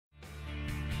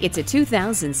It's a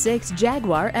 2006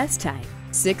 Jaguar S-Type,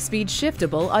 6-speed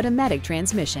shiftable automatic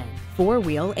transmission,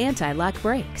 4-wheel anti-lock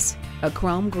brakes, a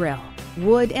chrome grille,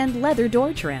 wood and leather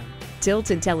door trim,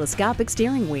 tilt and telescopic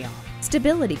steering wheel,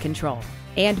 stability control,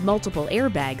 and multiple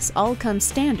airbags all come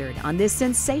standard on this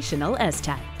sensational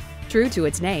S-Type. True to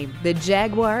its name, the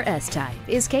Jaguar S-Type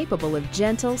is capable of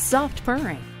gentle, soft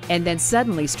purring and then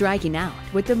suddenly striking out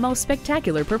with the most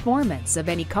spectacular performance of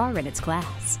any car in its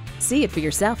class. See it for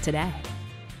yourself today.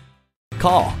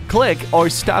 Call, click,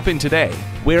 or stop in today.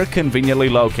 We're conveniently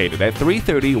located at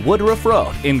 330 Woodruff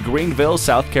Road in Greenville,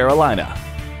 South Carolina.